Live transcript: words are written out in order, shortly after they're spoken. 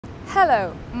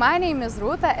Hello, my name is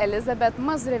Rūta Elžbieta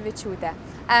Mazurevičiūtė.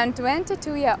 I'm a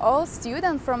 22-year-old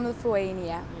student from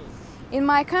Lithuania. In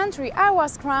my country, I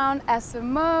was crowned as the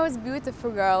most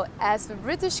beautiful girl, as the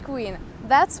British Queen.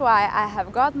 That's why I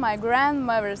have got my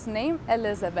grandmother's name,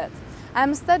 Elizabeth.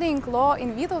 I'm studying law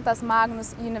in Vytautas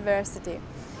Magnus University.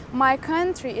 My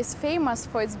country is famous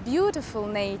for its beautiful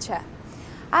nature.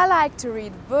 I like to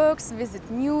read books, visit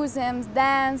museums,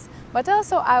 dance, but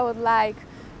also I would like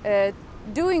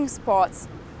doing sports.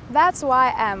 That's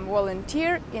why I'm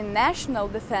volunteer in national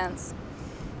defense.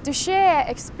 To share,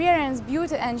 experience,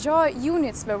 beauty and joy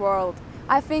unites the world.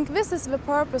 I think this is the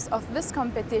purpose of this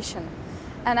competition.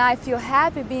 And I feel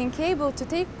happy being able to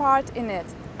take part in it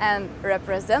and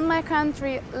represent my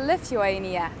country,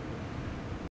 Lithuania.